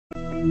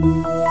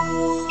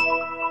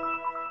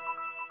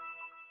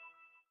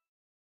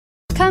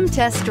Come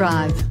test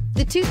drive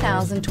the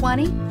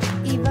 2020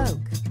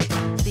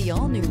 Evoque. The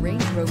all-new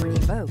Range Rover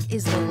Evoque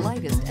is the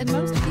lightest and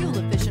most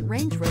fuel-efficient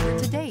Range Rover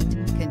to date,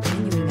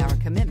 continuing our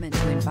commitment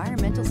to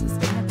environmental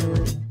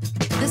sustainability.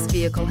 This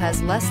vehicle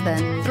has less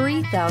than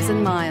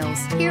 3,000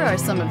 miles. Here are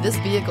some of this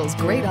vehicle's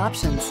great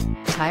options: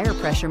 tire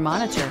pressure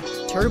monitor,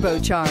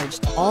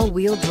 turbocharged,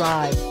 all-wheel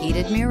drive,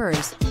 heated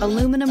mirrors,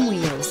 aluminum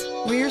wheels,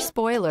 rear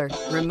spoiler,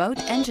 remote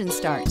engine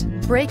start,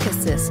 brake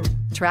assist,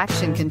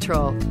 traction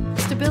control,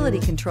 stability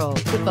control.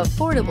 If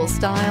affordable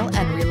style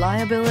and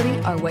reliability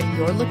are what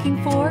you're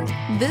looking for,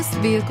 this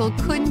vehicle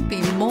couldn't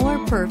be more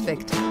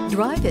perfect.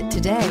 Drive it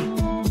today.